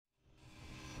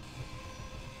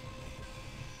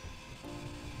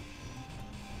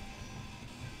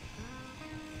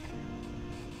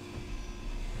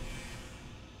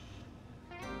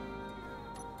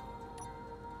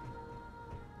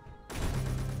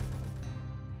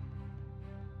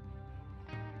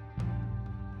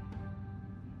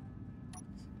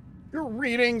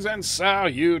Greetings and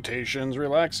salutations,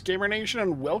 Relaxed Gamer Nation,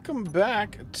 and welcome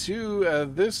back to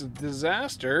this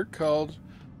disaster called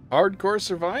Hardcore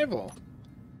Survival.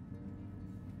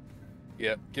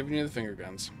 Yep, giving you the finger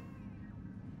guns.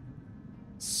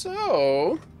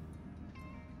 So,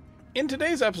 in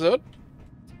today's episode,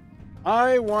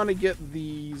 I want to get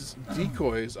these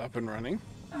decoys up and running,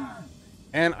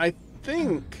 and I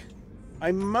think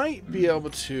I might be able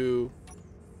to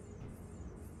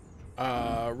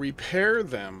repair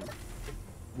them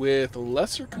with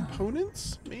lesser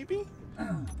components, maybe?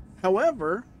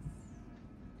 However,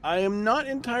 I am not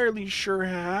entirely sure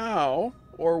how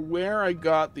or where I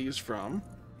got these from,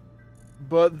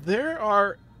 but there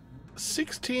are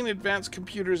 16 advanced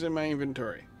computers in my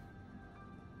inventory.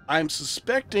 I'm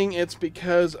suspecting it's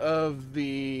because of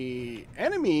the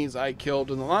enemies I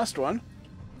killed in the last one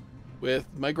with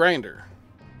my grinder.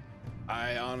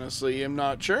 I honestly am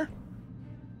not sure.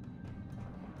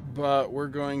 But we're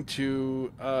going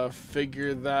to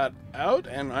figure that out,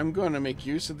 and I'm going to make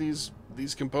use of these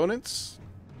components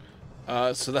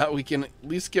so that we can at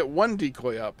least get one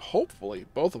decoy up. Hopefully,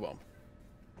 both of them.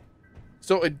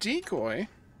 So a decoy,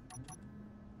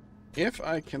 if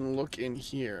I can look in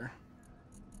here,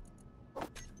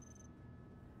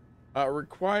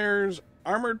 requires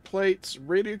armored plates,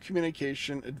 radio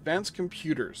communication, advanced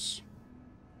computers.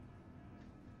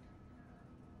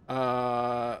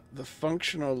 The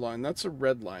functional line, that's a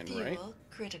red line, right?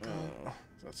 Critical. Oh,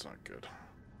 that's not good.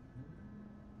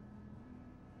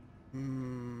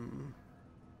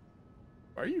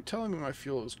 Why are you telling me my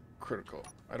fuel is critical?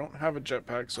 I don't have a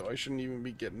jetpack, so I shouldn't even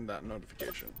be getting that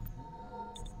notification.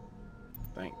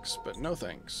 Thanks, but no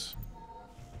thanks.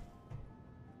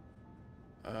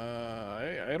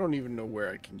 I don't even know where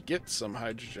I can get some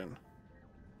hydrogen.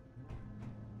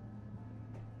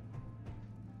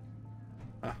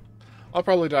 I'll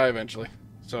probably die eventually,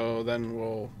 so then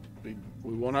we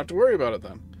won't have to worry about it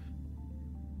then.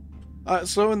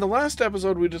 So in the last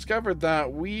episode, we discovered that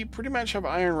we pretty much have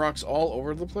iron rocks all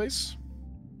over the place,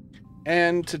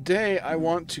 and today I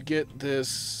want to get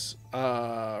this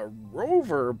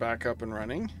rover back up and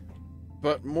running,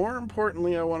 but more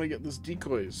importantly, I want to get this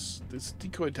decoy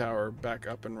tower back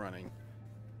up and running.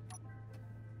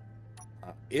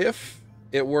 If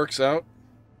it works out,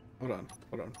 hold on.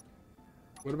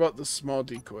 What about the small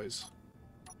decoys?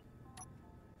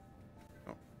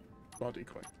 Oh, small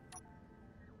decoy.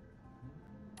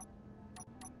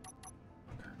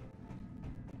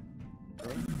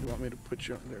 Okay. You want me to put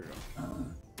you on? There you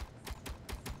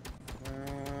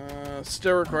go.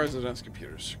 Still requires advanced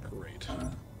computers. Great.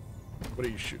 What are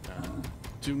you shooting at?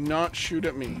 Do not shoot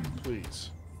at me,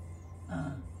 please.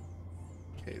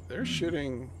 Okay, they're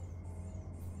shooting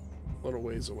a little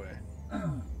ways away.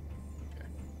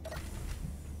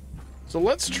 So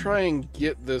let's try and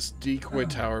get this decoy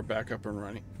tower back up and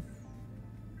running.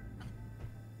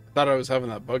 I thought I was having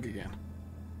that bug again.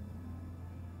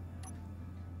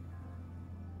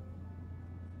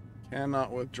 Cannot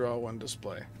withdraw one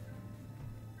display.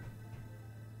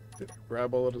 Did I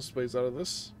grab all the displays out of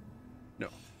this? No.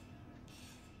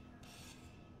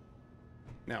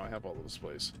 Now I have all the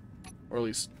displays. Or at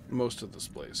least most of the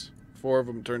displays. 4 of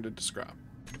them turned into scrap.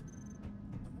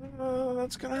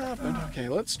 That's gonna happen. Okay,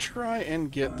 let's try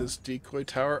and get this decoy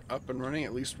tower up and running,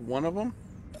 at least one of them.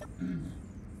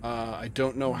 I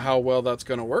don't know how well that's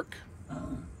gonna work.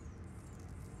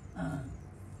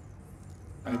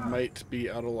 I might be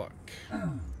out of luck.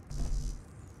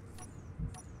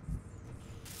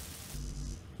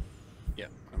 Yeah,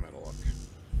 I'm out of luck.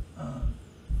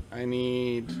 I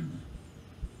need...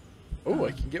 Oh,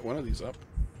 I can get one of these up.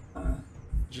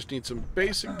 Just need some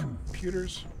basic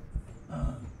computers.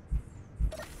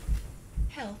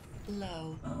 Health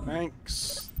low.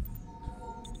 Thanks.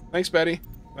 Thanks, Betty.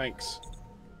 Thanks.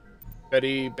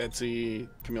 Betty, Betsy,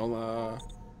 Camilla.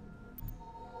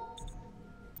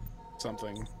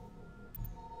 Something.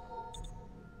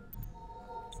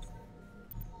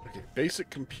 Okay, basic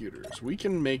computers. We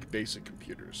can make basic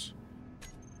computers.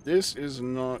 This is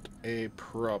not a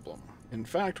problem. In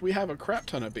fact, we have a crap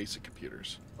ton of basic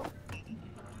computers.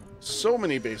 So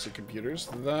many basic computers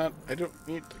that I don't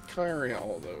need to carry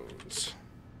all of those.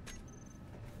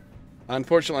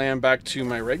 Unfortunately, I'm back to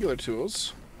my regular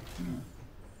tools.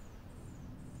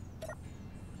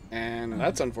 And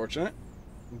that's unfortunate.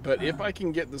 But if I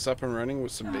can get this up and running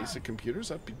with some basic computers,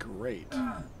 that'd be great.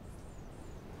 Oh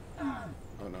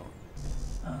no.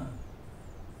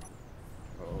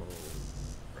 Oh.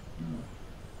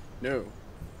 No.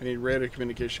 I need radio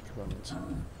communication components.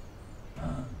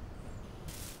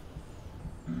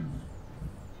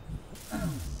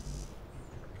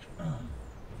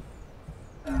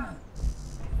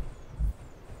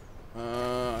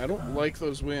 don't like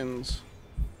those winds.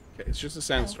 Okay, it's just a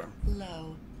sandstorm. Health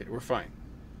low. Okay, we're fine.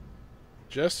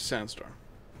 Just a sandstorm.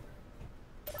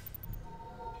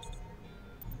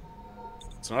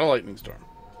 It's not a lightning storm.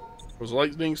 If it was a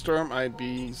lightning storm, I'd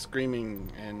be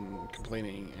screaming and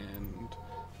complaining and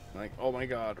like, oh my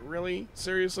god, really?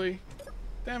 Seriously?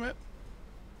 Damn it.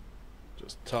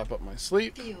 Just top up my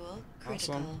sleep. Fuel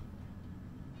critical. Awesome.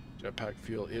 Jetpack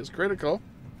fuel is critical.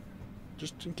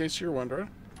 Just in case you're wondering.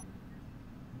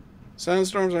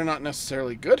 Sandstorms are not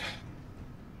necessarily good.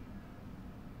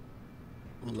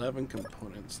 11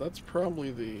 components. That's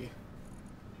probably the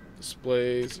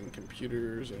displays and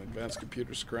computers and advanced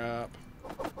computer scrap.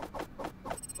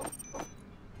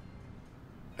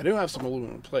 I do have some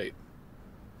aluminum plate.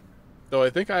 Though I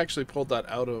think I actually pulled that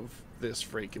out of this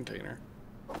freight container.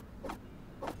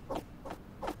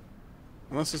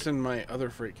 Unless it's in my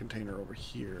other freight container over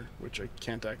here, which I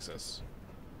can't access.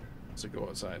 So go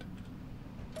outside.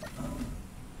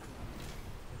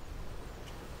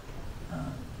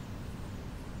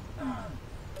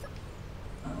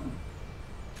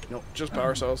 Nope, just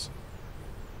power cells.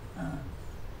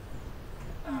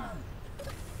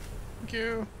 Thank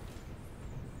you.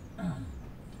 Oy,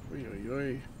 oy,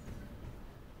 oy.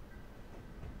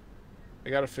 I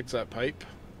gotta fix that pipe.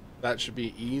 That should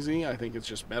be easy. I think it's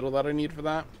just metal that I need for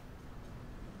that.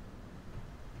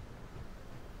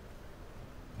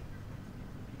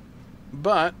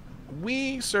 But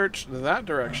we searched that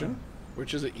direction,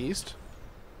 which is a east,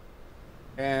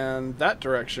 and that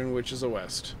direction, which is a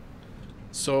west.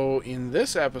 So in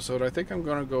this episode, I think I'm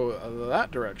going to go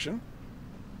that direction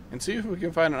and see if we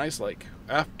can find an ice lake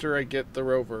after I get the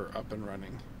rover up and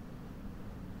running.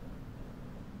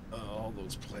 All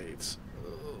those plates.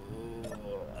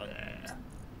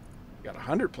 Got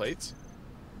 100 plates.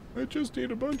 I just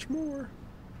need a bunch more.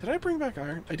 Did I bring back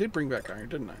iron? I did bring back iron,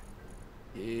 didn't I?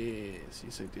 Yes,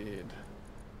 yes I did.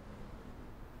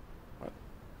 What?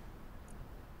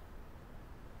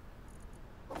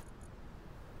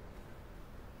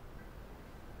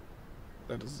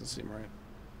 That doesn't seem right.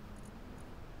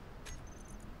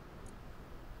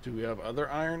 Do we have other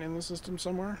iron in the system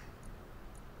somewhere?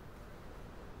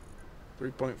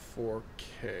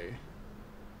 3.4K.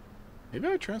 Maybe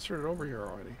I transferred it over here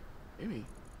already. Maybe.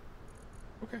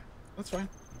 Okay, that's fine.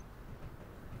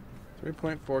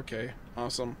 3.4K.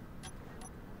 Awesome.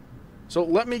 So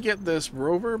let me get this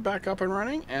rover back up and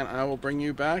running, and I will bring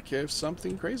you back if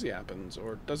something crazy happens,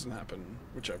 or doesn't happen,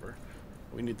 whichever.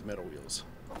 We need the metal wheels.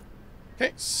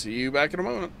 Okay, see you back in a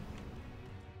moment.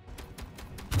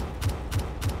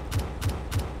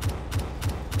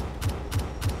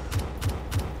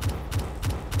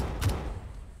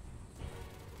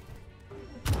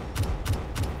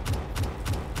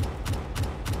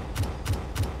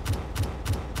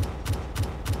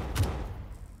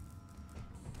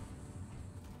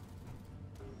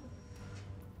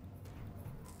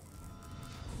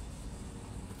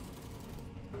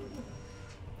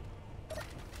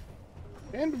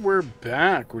 And we're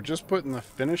back. We're just putting the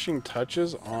finishing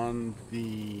touches on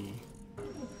the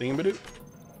thingamadoop,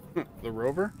 the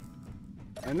rover.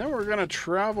 And then we're going to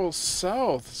travel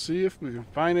south, see if we can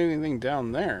find anything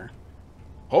down there.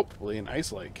 Hopefully an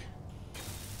ice lake.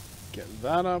 Get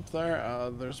that up there.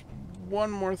 There's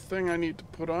one more thing I need to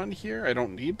put on here. I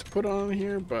don't need to put on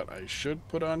here, but I should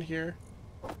put on here.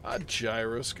 A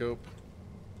gyroscope.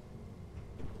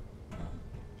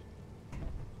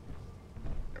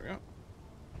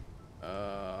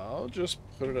 I'll just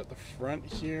put it at the front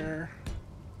here.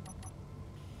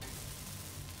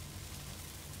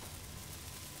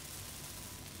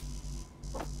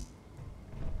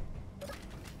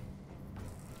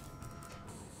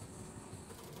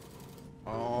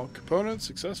 All components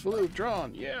successfully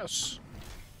withdrawn. Yes.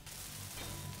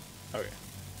 Okay.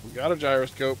 We got a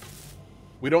gyroscope.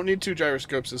 We don't need 2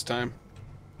 gyroscopes this time.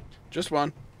 Just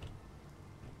one.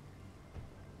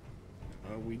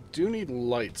 We do need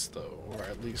lights, though, or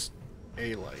at least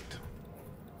a light.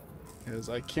 Because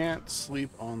I can't sleep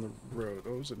on the road.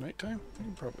 Oh, is it nighttime?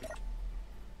 Probably.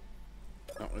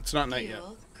 No, it's not night yet.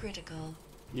 Critical.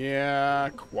 Yeah,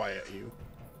 quiet you.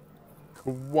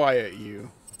 Quiet you.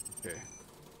 Okay.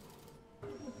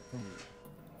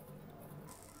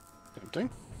 Tempting.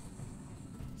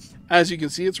 As you can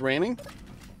see, it's raining.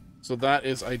 So that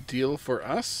is ideal for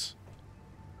us.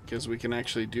 Because we can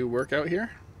actually do work out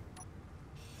here.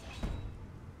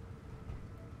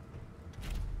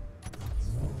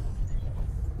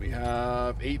 We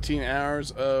have 18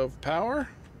 hours of power.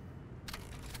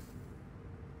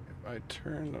 If I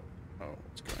turn... Oh,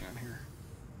 what's going on here?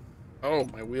 Oh,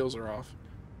 my wheels are off.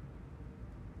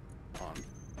 On.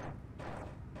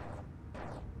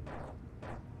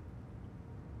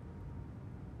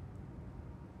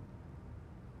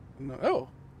 No, oh,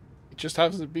 it just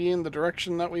happens to be in the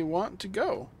direction that we want to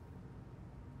go.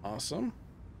 Awesome.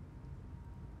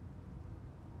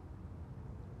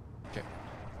 Okay,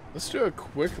 let's do a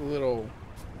quick little...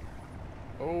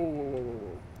 Oh,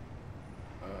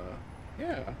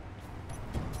 yeah.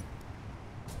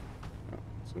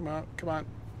 Zoom out, come on.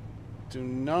 Do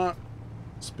not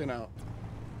spin out.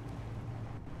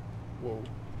 Whoa.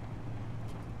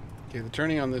 Okay, the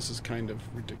turning on this is kind of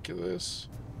ridiculous.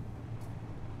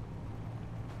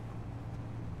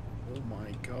 Oh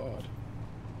my god.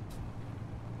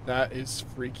 That is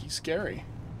freaky scary.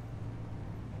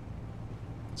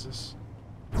 What's this?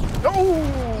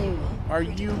 Oh! Are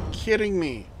you kidding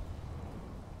me?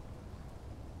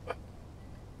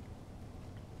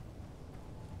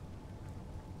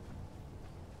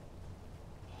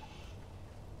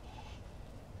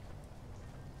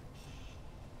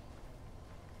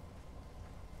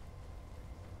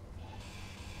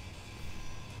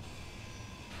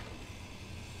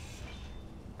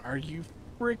 Are you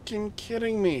freaking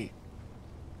kidding me?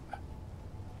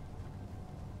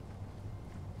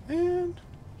 And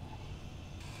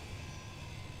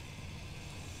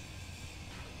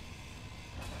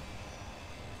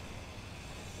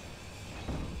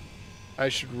I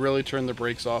should really turn the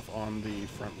brakes off on the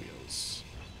front wheels.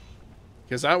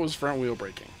 Because that was front wheel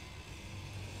braking.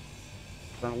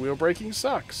 Front wheel braking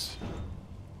sucks.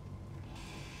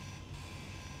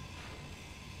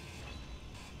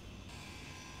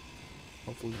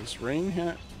 Hopefully this rain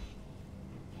hit.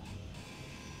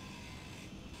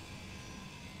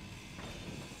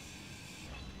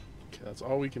 Okay, that's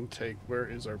all we can take. Where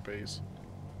is our base?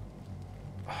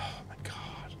 Oh my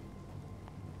god.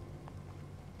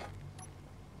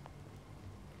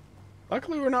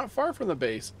 Luckily we're not far from the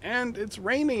base, and it's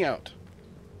raining out.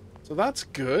 So that's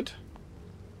good.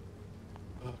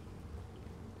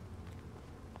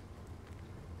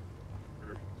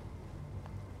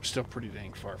 We're still pretty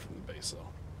dang far from the base, though.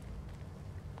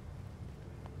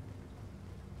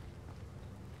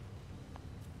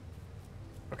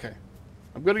 Okay.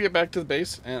 I'm going to get back to the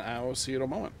base, and I will see you in a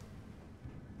moment.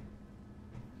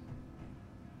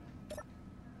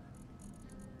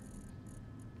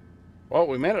 Well,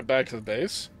 we made it back to the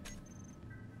base.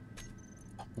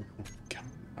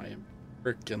 I am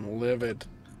freaking livid.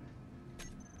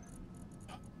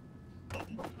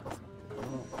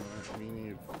 We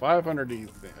need 500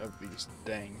 of these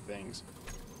dang things.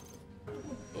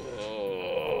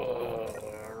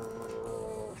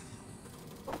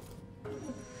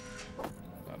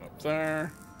 That up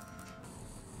there.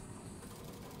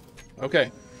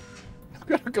 Okay. I'm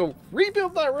gonna go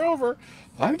rebuild that rover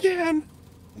again.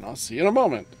 And I'll see you in a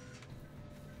moment.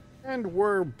 And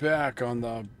we're back on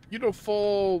the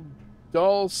beautiful,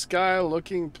 dull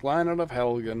sky-looking planet of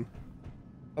Helgen.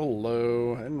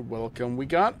 Hello and welcome. We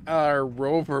got our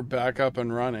rover back up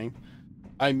and running.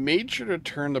 I made sure to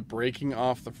turn the braking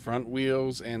off the front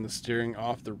wheels and the steering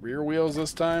off the rear wheels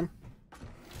this time,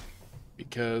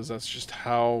 because that's just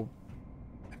how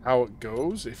it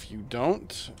goes. If you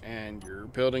don't, and you're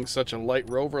building such a light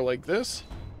rover like this,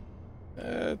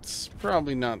 it's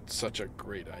probably not such a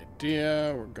great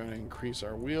idea. We're going to increase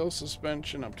our wheel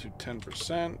suspension up to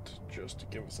 10% just to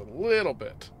give us a little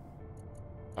bit.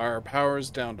 Our power is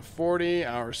down to 40.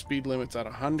 Our speed limit's at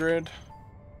 100.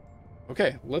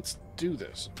 Okay, let's do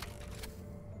this.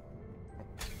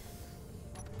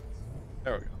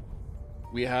 There we go.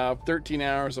 We have 13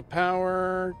 hours of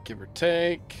power, give or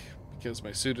take, because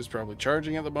my suit is probably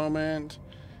charging at the moment.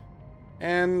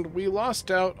 And we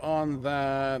lost out on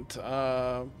that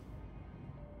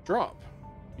drop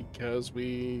because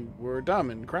we were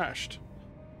dumb and crashed.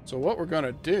 So what we're going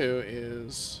to do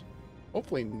is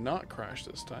hopefully not crash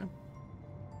this time.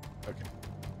 Okay.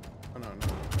 Oh, no.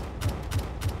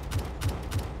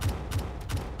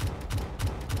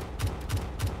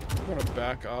 I'm going to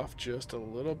back off just a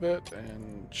little bit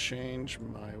and change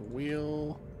my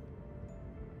wheel.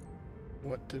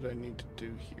 What did I need to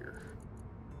do here?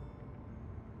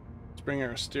 Let's bring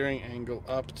our steering angle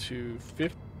up to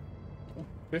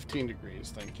 15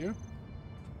 degrees. Thank you.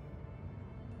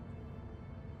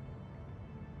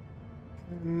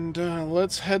 And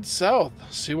let's head south,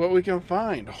 see what we can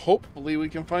find. Hopefully we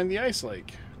can find the ice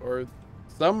lake, or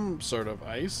some sort of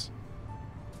ice.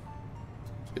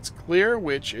 It's clear,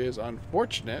 which is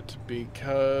unfortunate,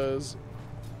 because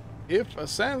if a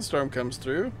sandstorm comes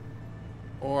through,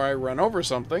 or I run over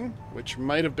something, which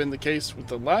might have been the case with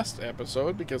the last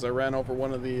episode, because I ran over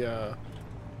one of the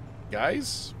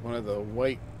guys, one of the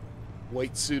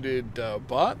white-suited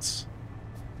bots.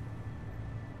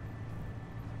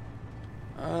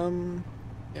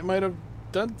 It might have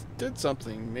did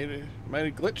something. Might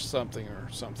have glitched something or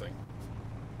something.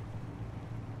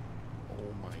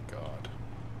 Oh my god.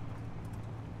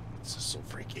 This is so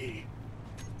freaky.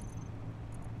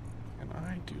 Can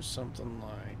I do something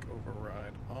like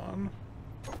override on?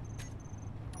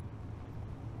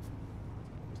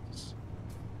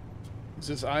 Is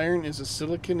this iron? Is this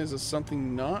silicon? Is this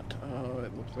something not? Oh,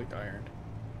 it looks like iron.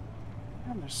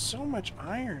 Man, there's so much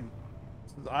iron.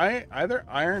 Either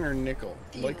iron or nickel.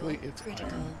 Fuel Likely it's critical.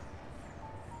 iron.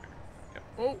 Yeah.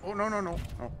 Oh, no. No.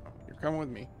 You're coming with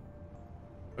me.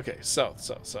 Okay, south.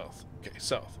 Okay,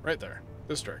 south. Right there.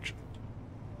 This direction.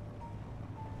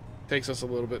 Takes us a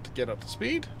little bit to get up to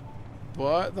speed,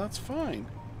 but that's fine.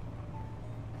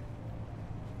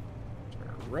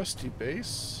 Our rusty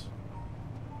base.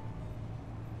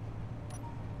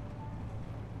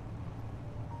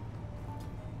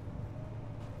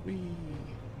 Whee.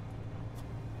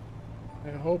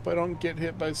 I hope I don't get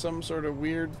hit by some sort of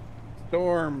weird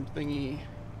storm thingy.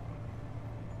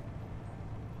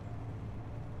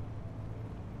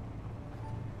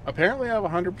 Apparently I have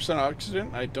 100% oxygen.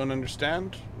 I don't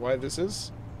understand why this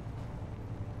is.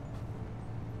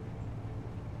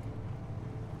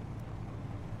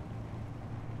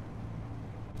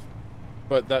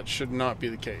 But that should not be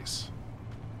the case.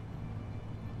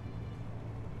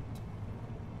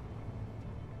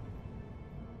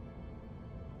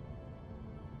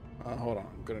 Hold on,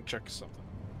 I'm gonna check something.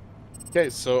 Okay,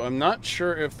 so I'm not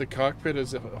sure if the cockpit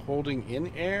is holding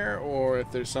in air, or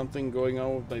if there's something going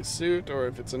on with my suit, or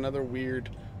if it's another weird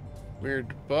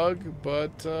bug,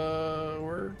 but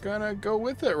we're gonna go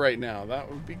with it right now. That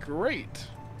would be great.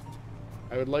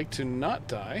 I would like to not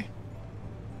die.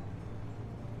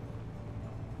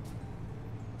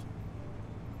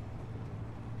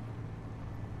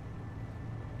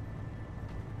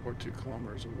 We're 2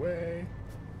 kilometers away.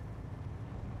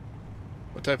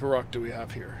 What type of rock do we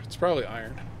have here? It's probably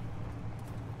iron.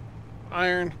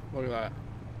 Iron. Look at that.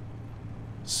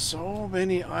 So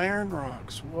many iron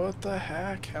rocks. What the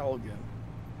heck, Helgen?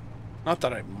 Not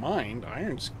that I mind.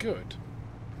 Iron's good.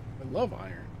 I love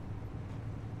iron.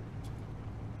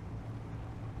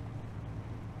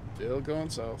 Still going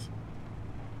south.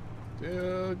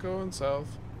 Still going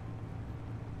south.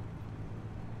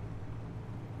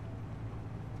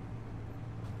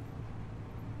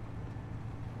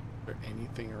 Is there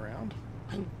anything around?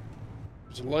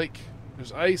 There's a lake.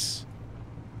 There's ice.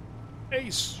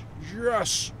 Ice.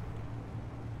 Yes.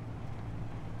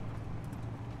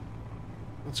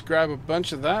 Let's grab a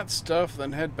bunch of that stuff,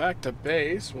 then head back to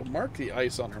base. We'll mark the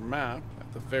ice on our map,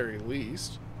 at the very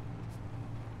least.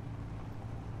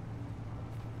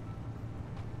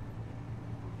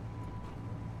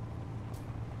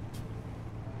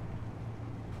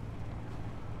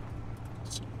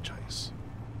 So much ice.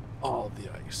 All of the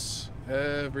ice.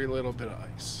 Every little bit of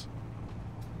ice.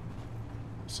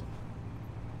 Awesome.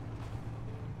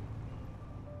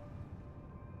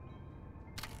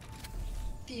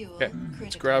 Fuel Okay, critical.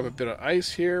 let's grab a bit of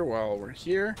ice here while we're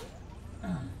here.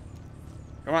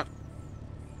 Come on.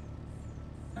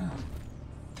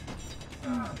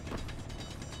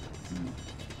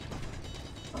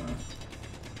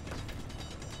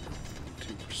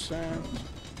 2%.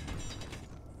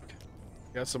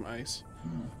 Got some ice.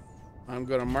 I'm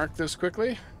gonna mark this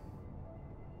quickly.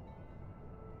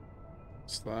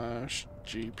 Slash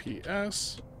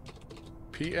GPS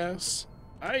PS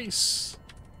ice.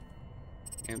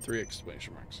 And 3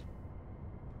 exclamation marks.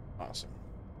 Awesome.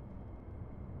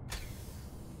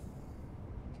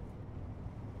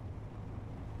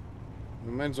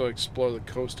 We might as well explore the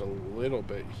coast a little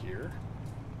bit here.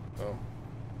 Oh.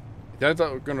 I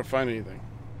thought we were going to find anything.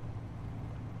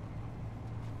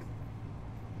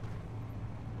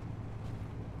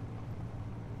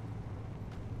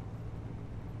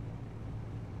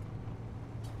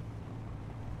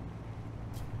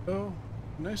 Oh,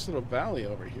 nice little valley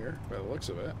over here, by the looks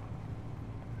of it.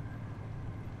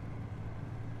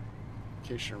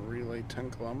 Location relay 10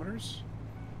 kilometers.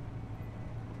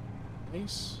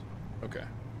 Nice. Okay.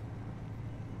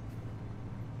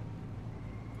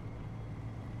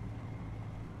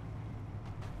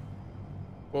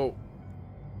 Whoa.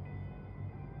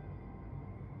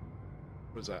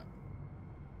 What was that?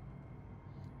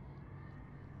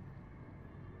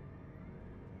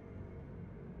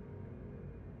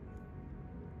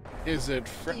 Is it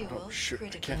oh shoot,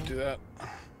 critical. I can't do that.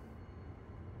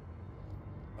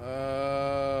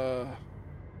 I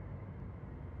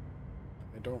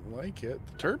don't like it.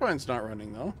 The turbine's not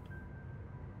running though.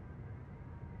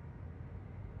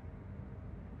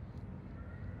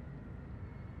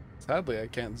 Sadly, I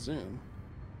can't zoom.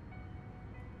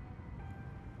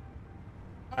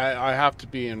 I have to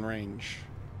be in range.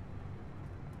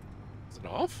 Is it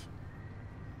off?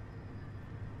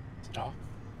 Is it off?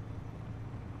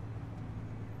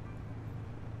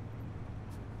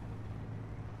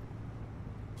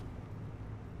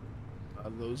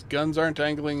 Those guns aren't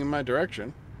angling in my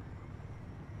direction.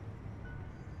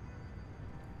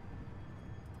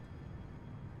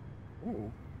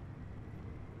 Ooh.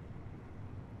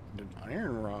 An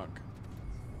iron rock.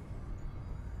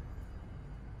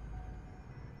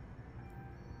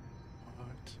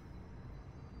 What?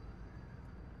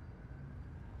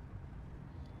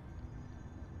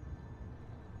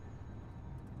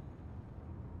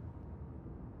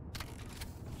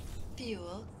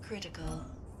 Fuel critical.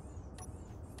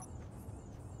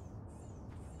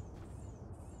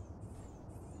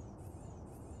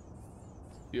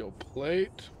 Steel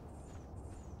plate.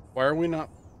 Why are we not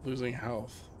losing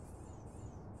health?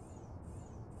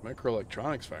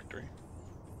 Microelectronics factory.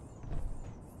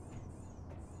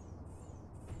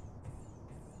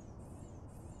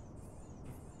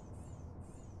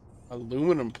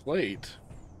 Aluminum plate.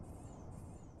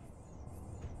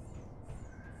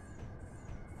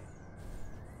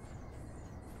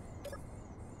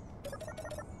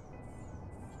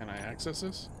 Can I access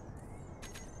this?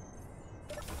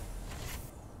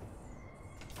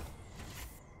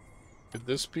 Could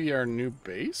this be our new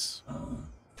base?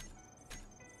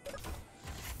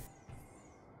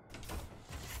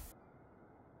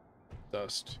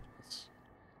 Dust.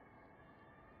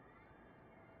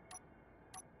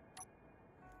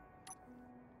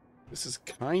 This is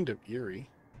kind of eerie.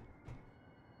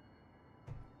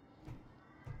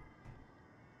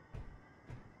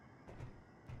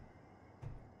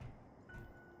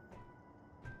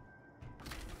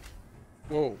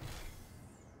 Whoa.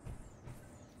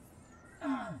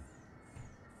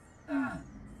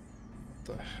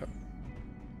 What the hell?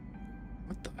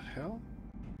 What the hell?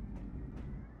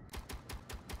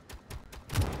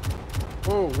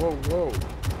 Whoa, whoa, whoa.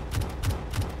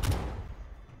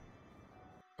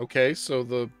 Okay, so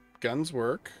the guns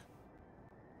work.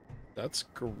 That's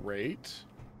great.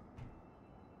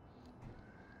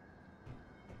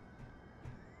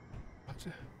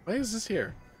 Why is this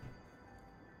here?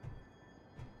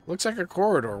 Looks like a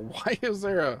corridor. Why is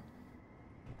there a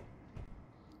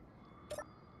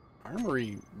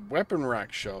armory weapon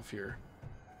rack shelf here?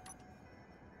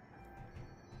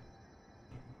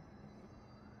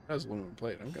 That's aluminum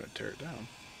plate. I'm gonna tear it down.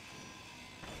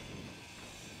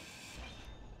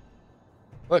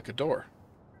 Look, a door.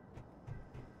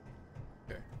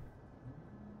 Okay.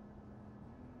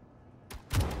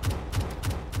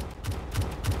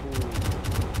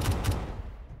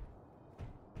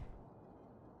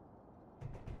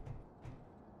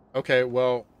 Okay,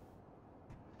 well,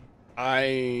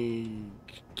 I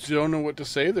don't know what to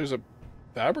say. There's a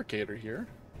fabricator here.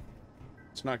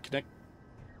 It's not connect.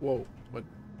 Whoa, what?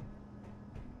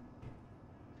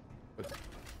 What?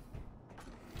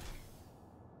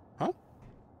 Huh?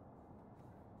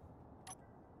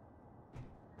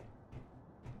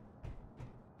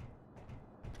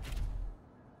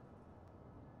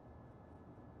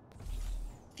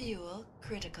 Fuel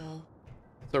critical.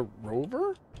 The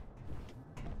rover?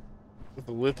 With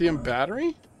a lithium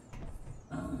battery?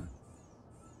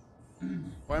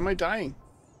 Why am I dying?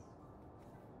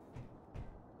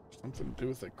 Something to do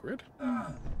with the grid?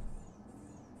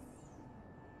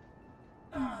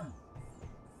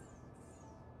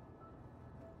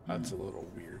 That's a little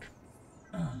weird.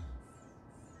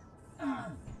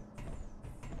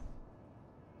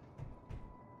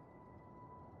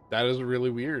 That is really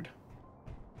weird.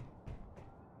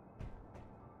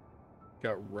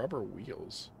 Got rubber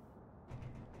wheels.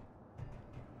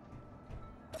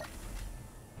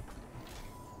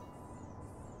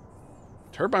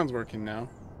 Turbine's working now.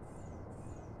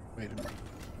 Wait a minute.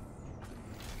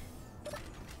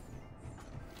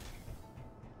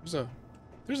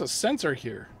 There's a sensor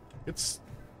here. It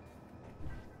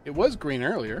was green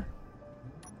earlier.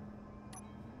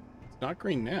 It's not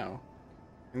green now.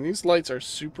 And these lights are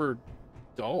super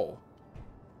dull.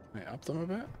 Can I up them a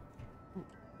bit? Ooh.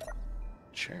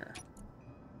 Chair.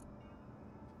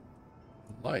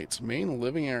 Lights. Main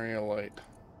living area light.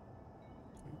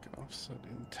 Offset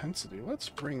intensity. Let's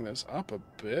bring this up a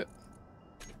bit.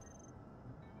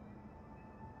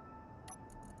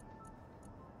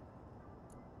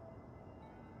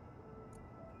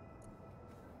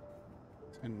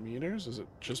 $10 Is it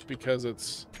just because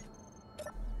it's...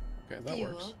 Okay, that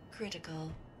Fuel works.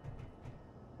 critical.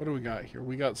 What do we got here?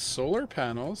 We got solar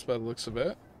panels by the looks of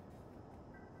it.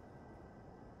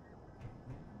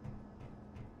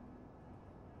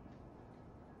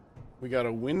 We got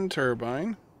a wind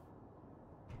turbine.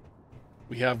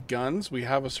 We have guns. We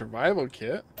have a survival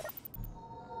kit.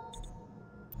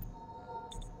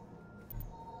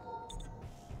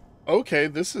 Okay,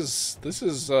 this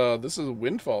is a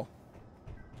windfall.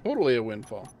 Totally a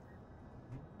windfall.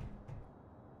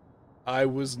 I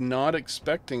was not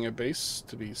expecting a base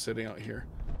to be sitting out here.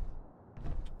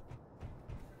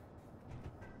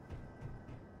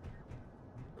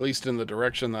 At least in the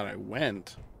direction that I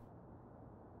went.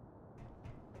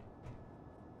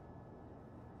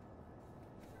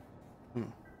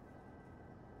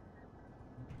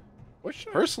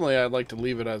 Personally, I'd like to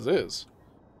leave it as is.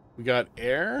 We got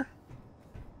air.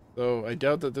 Though I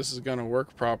doubt that this is going to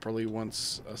work properly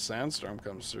once a sandstorm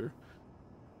comes through.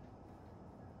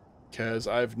 Because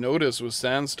I've noticed with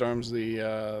sandstorms,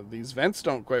 these vents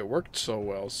don't quite work so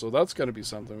well. So that's got to be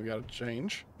something we got to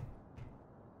change.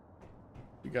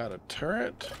 We got a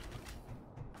turret.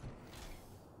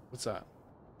 What's that?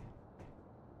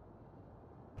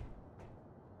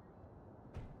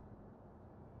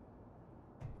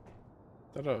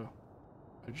 Is that a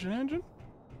hydrogen engine?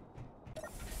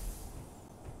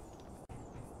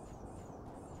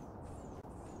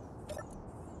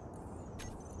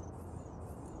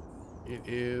 It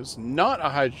is not a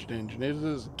hydrogen engine. It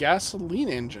is a gasoline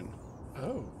engine.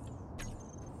 Oh.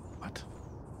 What?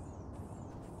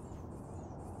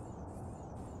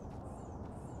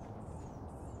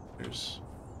 There's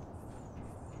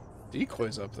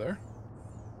decoys up there.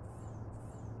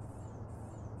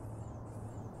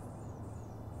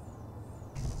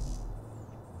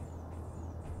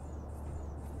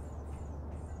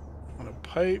 On a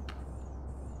pipe.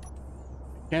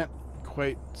 Can't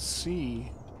quite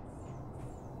see.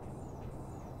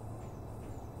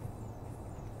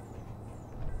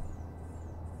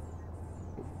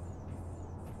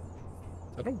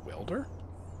 Is that a welder?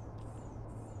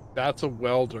 That's a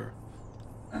welder.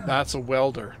 That's a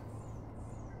welder.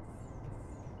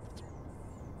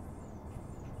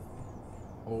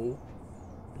 Oh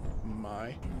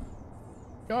my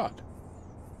God.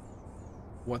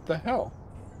 What the hell?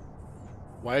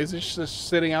 Why is this just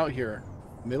sitting out here?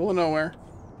 Middle of nowhere.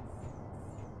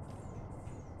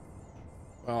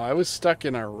 Well, I was stuck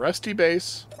in a rusty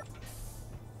base.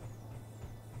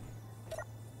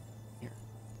 Here.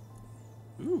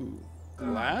 Ooh.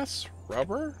 Glass?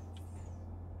 Rubber?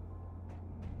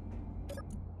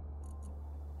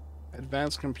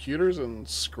 Advanced computers and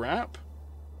scrap?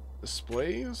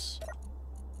 Displays?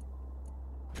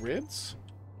 Grids?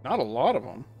 Not a lot of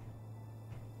them.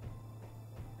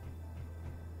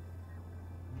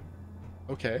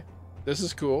 Okay. This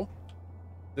is cool.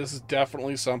 This is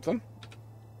definitely something.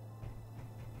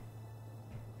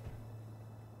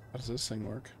 How does this thing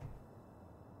work?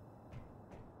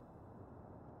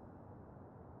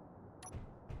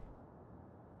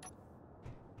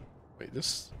 Wait,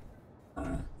 this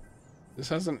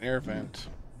has an air vent.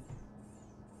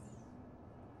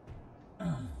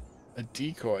 A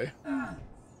decoy. A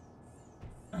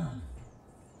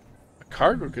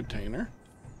cargo container.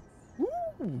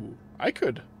 Ooh, I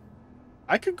could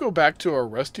go back to a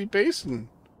rusty base and,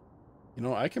 you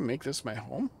know, I can make this my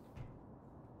home.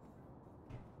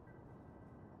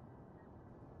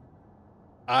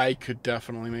 I could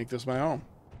definitely make this my home.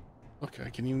 Look, I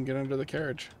can even get under the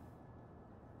carriage.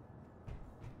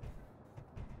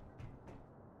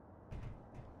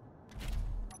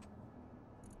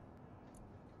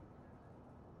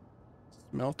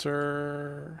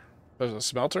 Smelter. There's a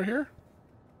smelter here?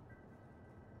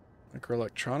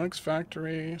 Microelectronics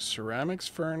factory, ceramics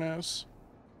furnace,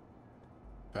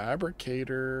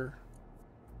 fabricator.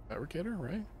 Fabricator,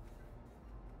 right?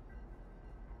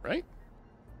 Right?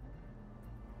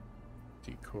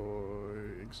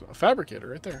 Decoy. Fabricator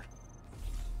right there.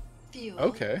 Fuel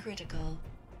okay. Critical.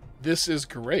 This is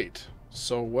great.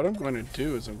 So what I'm going to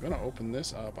do is I'm going to open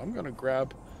this up. I'm going to grab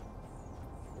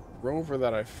the rover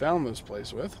that I found this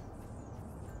place with.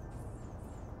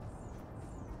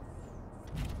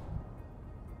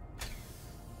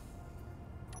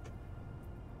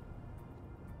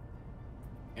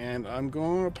 And I'm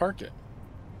going to park it.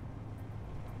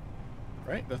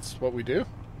 Right? That's what we do.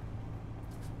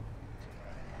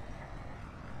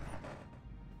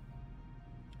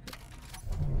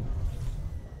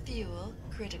 Fuel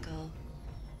critical.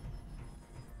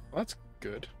 Well, that's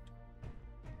good.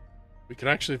 We can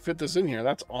actually fit this in here.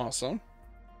 That's awesome.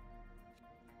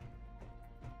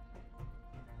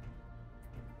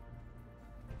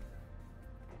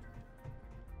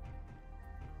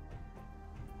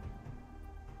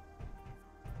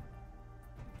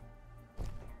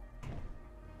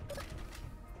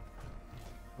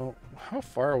 Well, how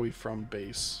far are we from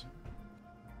base?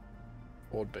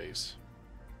 Old base.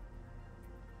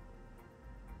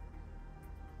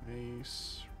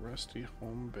 Base, rusty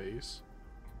home base.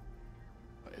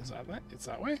 Is that it? It's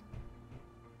that way?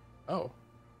 Oh.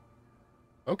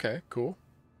 Okay, cool.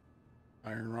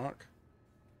 Iron rock.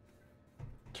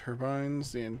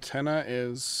 Turbines. The antenna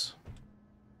is...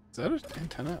 Is that an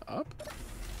antenna up?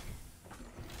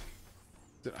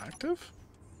 Is it active?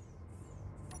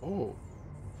 Oh.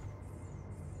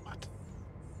 What?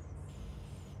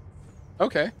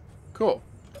 Okay, cool.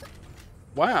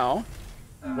 Wow.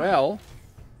 Well.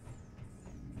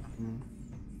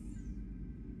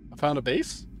 I found a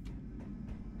base?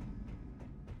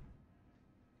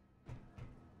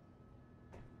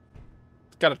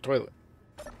 It's got a toilet.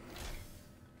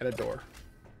 And a door.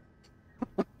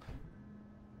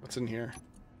 What's in here?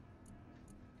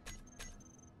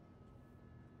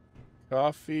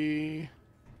 Coffee.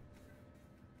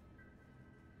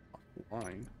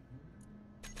 Wine.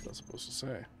 What's that supposed to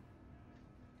say?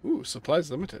 Ooh, supplies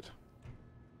limited.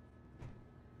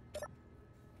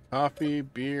 Coffee,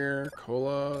 beer,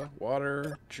 cola,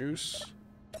 water, juice.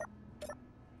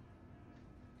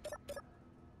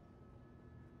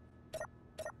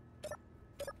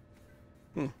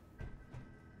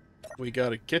 We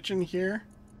got a kitchen here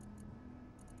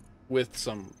with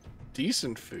some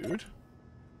decent food.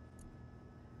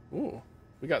 Ooh,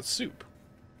 we got soup.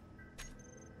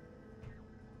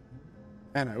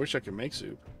 Man, I wish I could make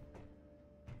soup.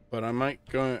 But I might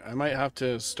have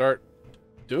to start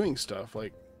doing stuff.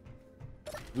 Like,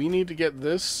 we need to get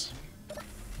this.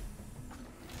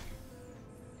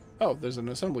 Oh, there's an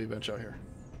assembly bench out here.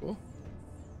 Cool.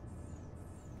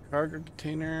 Cargo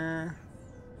container.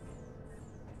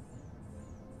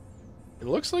 It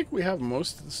looks like we have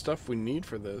most of the stuff we need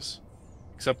for this,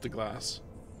 except the glass.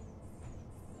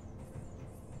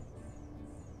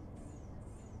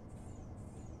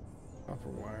 Copper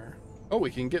wire. Oh,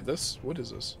 we can get this. What is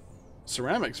this?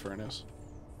 Ceramics furnace.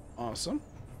 Awesome.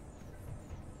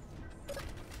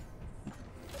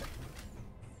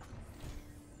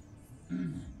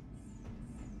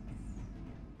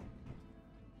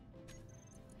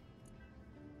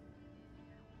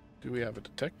 Do we have a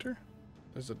detector?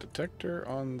 There's a detector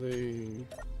on the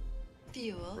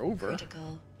Fuel rover.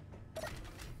 critical.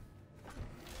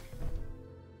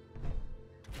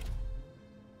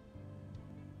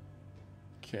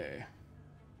 Okay.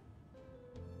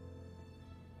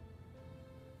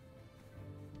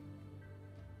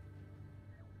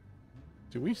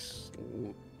 Do we...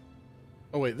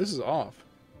 Oh wait, this is off.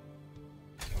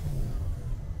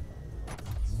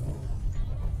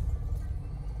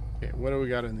 Okay, what do we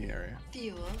got in the area?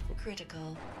 Fuel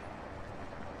critical.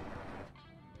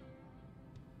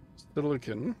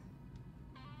 Silicon.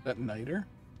 That niter.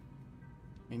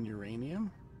 And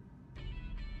uranium.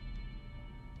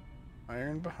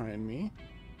 Iron behind me.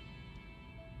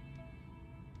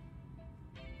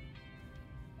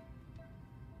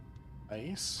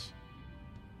 Ice.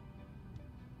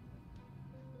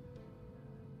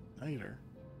 Niter.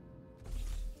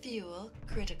 Fuel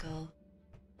critical.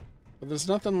 But there's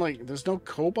nothing like, there's no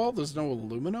cobalt, there's no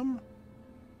aluminum.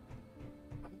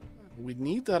 We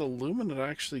need that aluminum to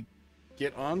actually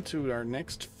get onto our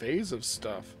next phase of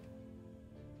stuff.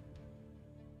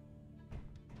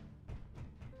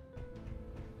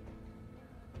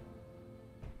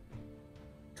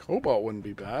 Cobalt wouldn't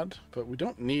be bad, but we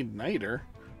don't need niter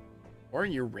or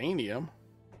uranium.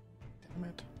 Damn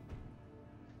it.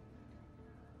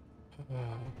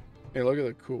 Hey, look at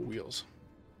the cool wheels.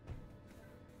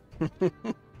 Oh,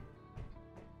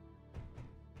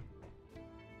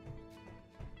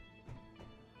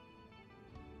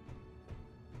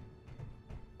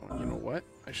 you know what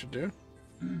I should do?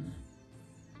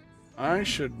 I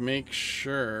should make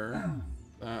sure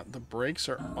that the brakes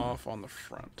are off on the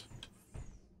front.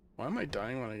 Why am I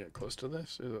dying when I get close to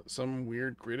this? Is it some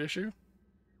weird grid issue?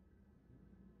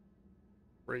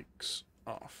 Brakes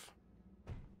off.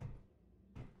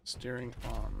 Steering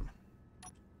on.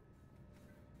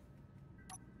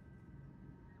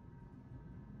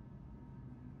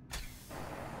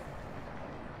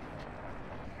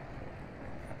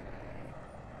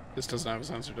 This doesn't have a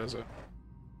sensor, does it?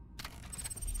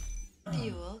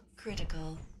 Fuel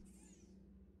critical.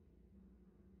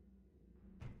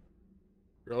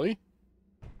 Really?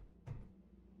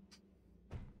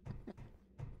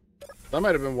 That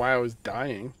might have been why I was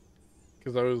dying.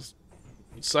 Because I was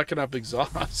sucking up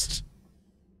exhaust.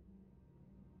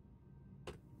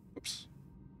 Oops.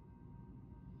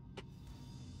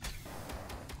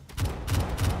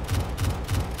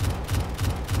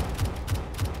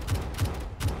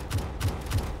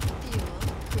 Fuel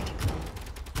critical.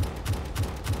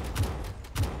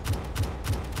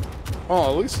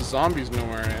 Oh, at least the zombies know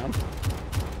where I am.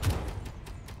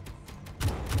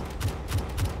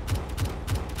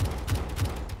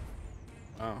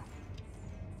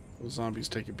 zombies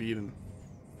take a beating.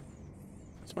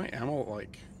 What's my ammo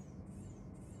like?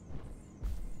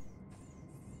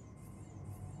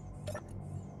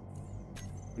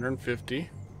 $150.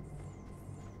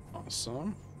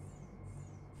 Awesome.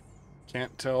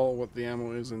 Can't tell what the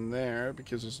ammo is in there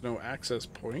because there's no access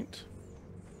point.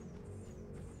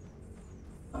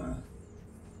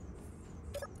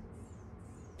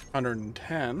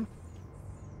 $110.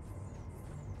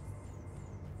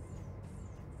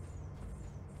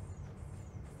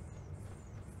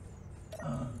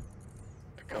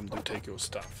 Come to take your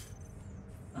stuff.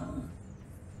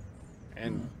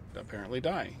 And apparently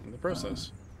die in the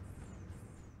process.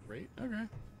 Great, okay.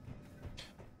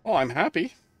 Well, I'm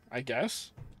happy, I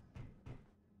guess.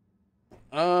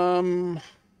 Right,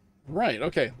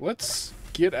 okay, let's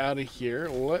get out of here.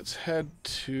 Let's head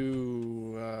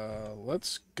to,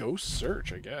 let's go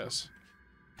search, I guess.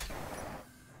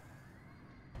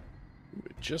 Ooh,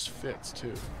 it just fits,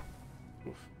 too.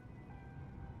 Oof.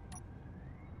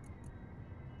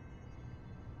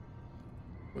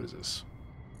 What is this?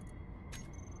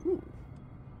 Ooh.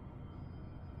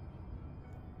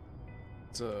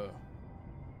 It's the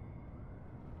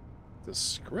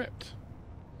script.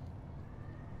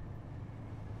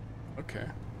 Okay.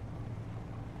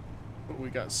 Oh, we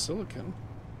got silicon.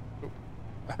 Oh,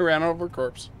 I ran over a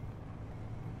corpse.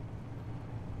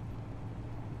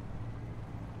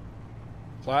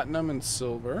 Platinum and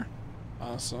silver.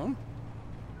 Awesome.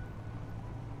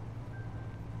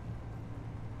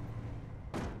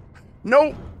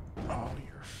 No! Oh,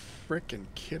 you're freaking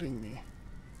kidding me.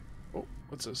 Oh,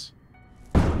 what's this?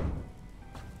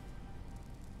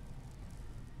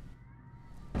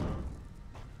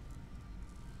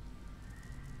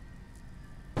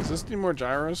 Does this need more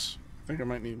gyros? I think I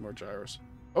might need more gyros.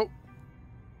 Oh!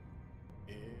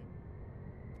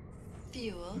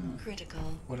 Fuel critical.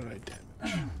 What did I damage?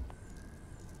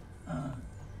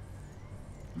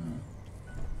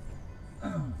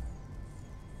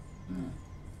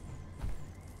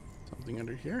 Something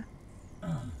under here?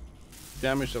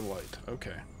 Damage to light.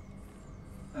 Okay.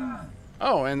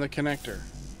 Oh, and the connector.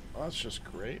 Well, that's just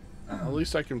great. At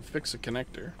least I can fix a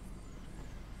connector.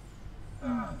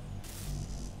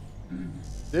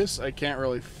 This I can't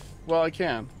really... well, I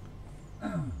can.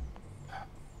 Man.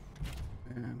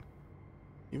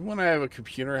 Even when I have a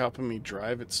computer helping me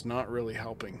drive, it's not really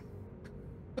helping.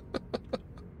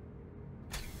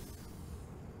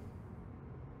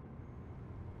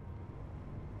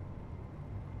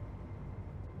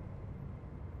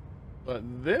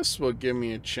 But this will give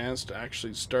me a chance to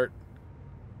actually start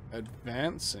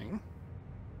advancing.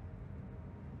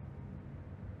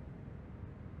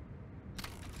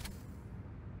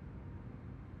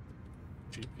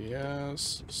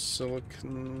 GPS,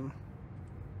 silicon,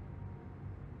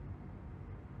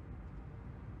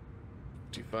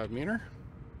 55 meter.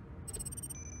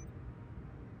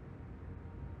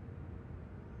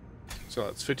 So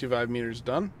that's 55 meters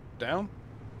done, down.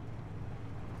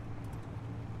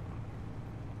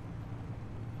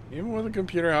 Even with a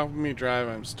computer helping me drive,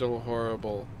 I'm still a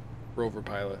horrible rover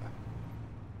pilot.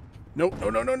 Nope, no,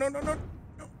 no, no, no, no, no,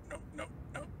 no, no, no,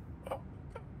 no. Oh,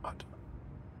 God.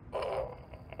 Oh.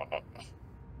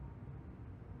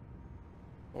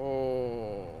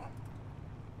 Oh.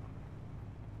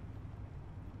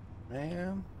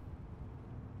 Man.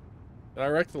 Did I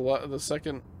wreck the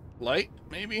second light,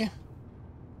 maybe?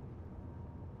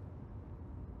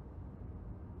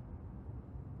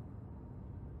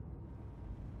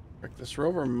 This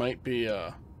rover might be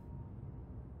a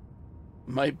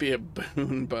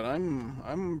boon, but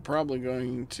I'm probably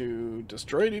going to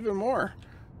destroy it even more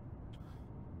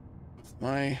with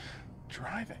my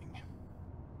driving.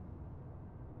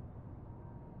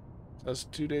 That's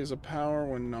 2 days of power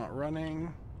when not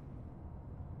running.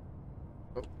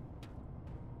 Oh.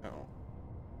 No.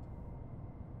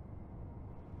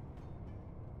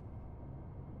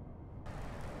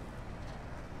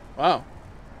 Wow.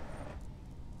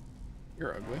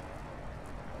 You're ugly.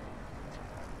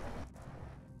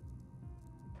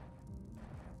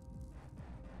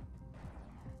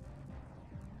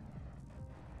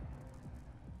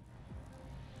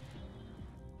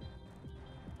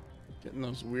 Getting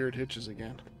those weird hitches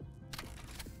again.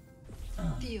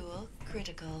 Fuel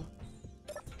critical.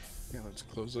 Yeah, let's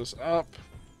close this up.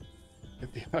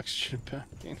 Get the oxygen back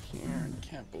in here. I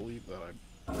can't believe that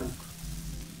I broke.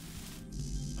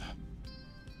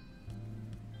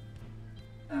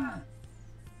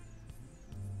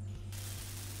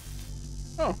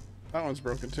 Oh, that one's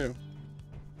broken too.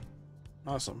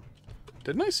 Awesome.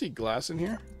 Didn't I see glass in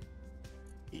here?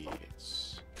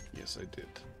 Yes. Yes, I did.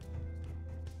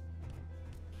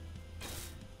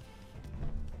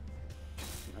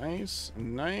 Nice,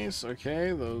 nice.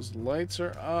 Okay, those lights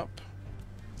are up.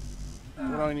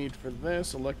 What do I need for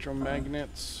this?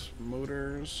 Electromagnets,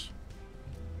 motors,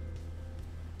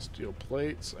 steel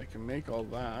plates. I can make all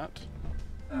that.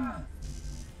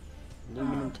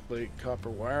 Aluminum plate, copper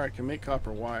wire. I can make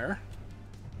copper wire.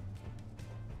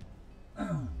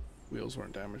 Wheels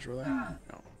weren't damaged, were they? No.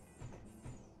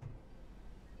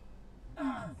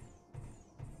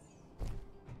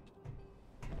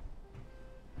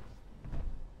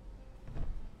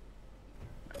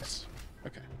 Nice.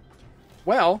 Okay.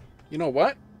 Well, you know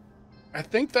what? I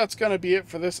think that's going to be it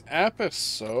for this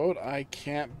episode. I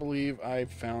can't believe I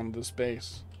found this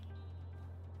base.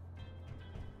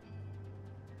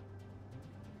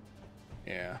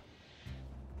 Yeah.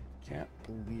 Can't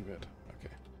believe it.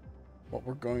 Okay. What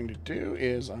we're going to do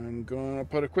is I'm going to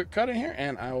put a quick cut in here,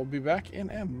 and I will be back in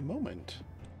a moment.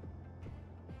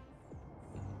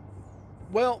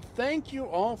 Well, thank you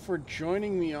all for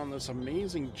joining me on this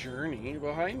amazing journey.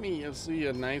 Behind me, you'll see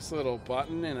a nice little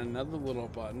button and another little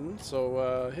button.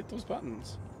 So hit those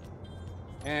buttons.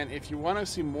 And if you want to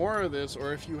see more of this,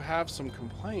 or if you have some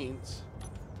complaints,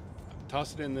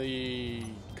 toss it in the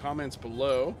comments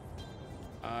below.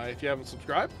 If you haven't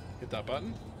subscribed, hit that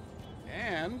button.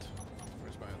 And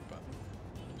where's my other button?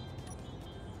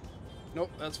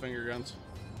 Nope, that's finger guns.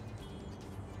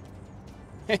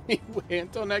 Anyway,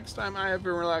 until next time, I have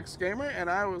been Relaxed Gamer, and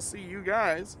I will see you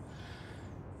guys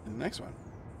in the next one.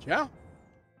 Ciao.